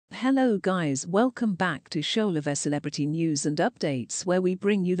hello guys, welcome back to Show Celebrity News and Updates, where we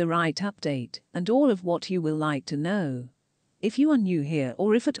bring you the right update and all of what you will like to know. If you are new here,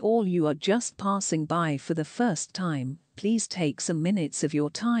 or if at all you are just passing by for the first time, please take some minutes of your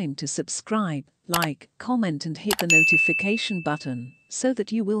time to subscribe, like, comment and hit the notification button so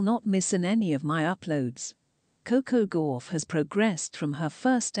that you will not miss any of my uploads. Coco Gauff has progressed from her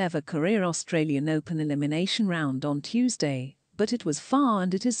first ever career Australian Open elimination round on Tuesday, but it was far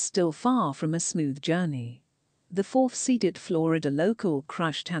and it is still far from a smooth journey. The fourth-seeded Florida local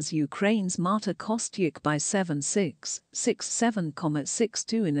crushed has Ukraine's Marta Kostyuk by 7-6, 6-7,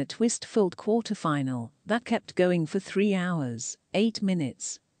 6-2 in a twist-filled quarterfinal that kept going for 3 hours, 8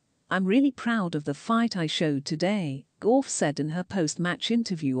 minutes. "I'm really proud of the fight I showed today," Gauff said in her post-match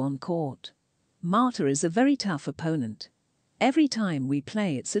interview on court. "Marta is a very tough opponent. Every time we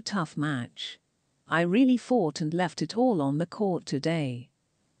play it's a tough match. I really fought and left it all on the court today."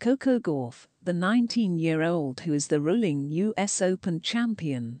 Coco Gauff, the 19-year-old who is the ruling US Open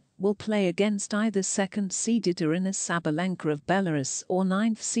champion, will play against either second-seeded Irina Sabalenka of Belarus or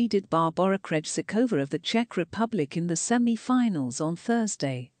ninth-seeded Barbora Krejcikova of the Czech Republic in the semi-finals on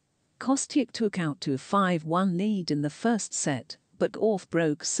Thursday. Kostyuk took out to a 5-1 lead in the first set, but Gauff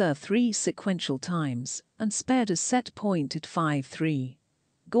broke serve 3 sequential times and spared a set point at 5-3.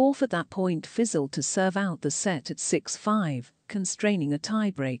 Gauff at that point fizzled to serve out the set at 6-5, constraining a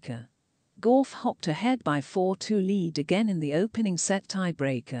tiebreaker. Gauff hopped ahead by 4-2 lead again in the opening set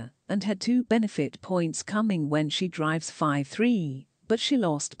tiebreaker and had 2 benefit points coming when she drives 5-3, but she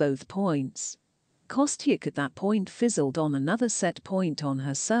lost both points. Kostyuk at that point fizzled on another set point on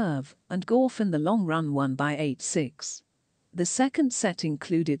her serve, and Gauff in the long run won by 8-6. The second set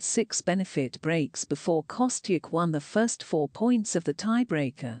included 6 benefit breaks before Kostyuk won the first 4 points of the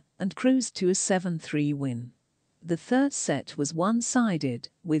tiebreaker and cruised to a 7-3 win. The third set was one-sided,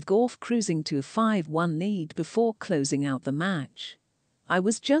 with Gauff cruising to a 5-1 lead before closing out the match. "I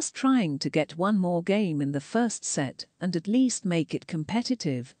was just trying to get one more game in the first set and at least make it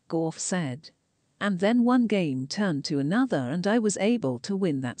competitive," Gauff said. "And then one game turned to another and I was able to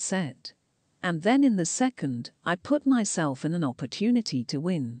win that set. And then in the second, I put myself in an opportunity to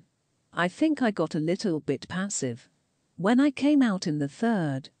win. I think I got a little bit passive. When I came out in the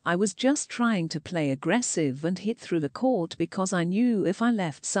third, I was just trying to play aggressive and hit through the court because I knew if I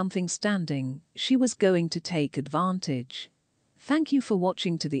left something standing, she was going to take advantage." Thank you for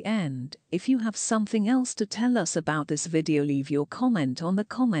watching to the end. If you have something else to tell us about this video, leave your comment on the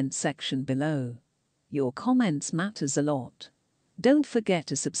comment section below. Your comments matters a lot. Don't forget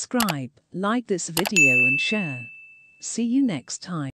to subscribe, like this video and share. See you next time.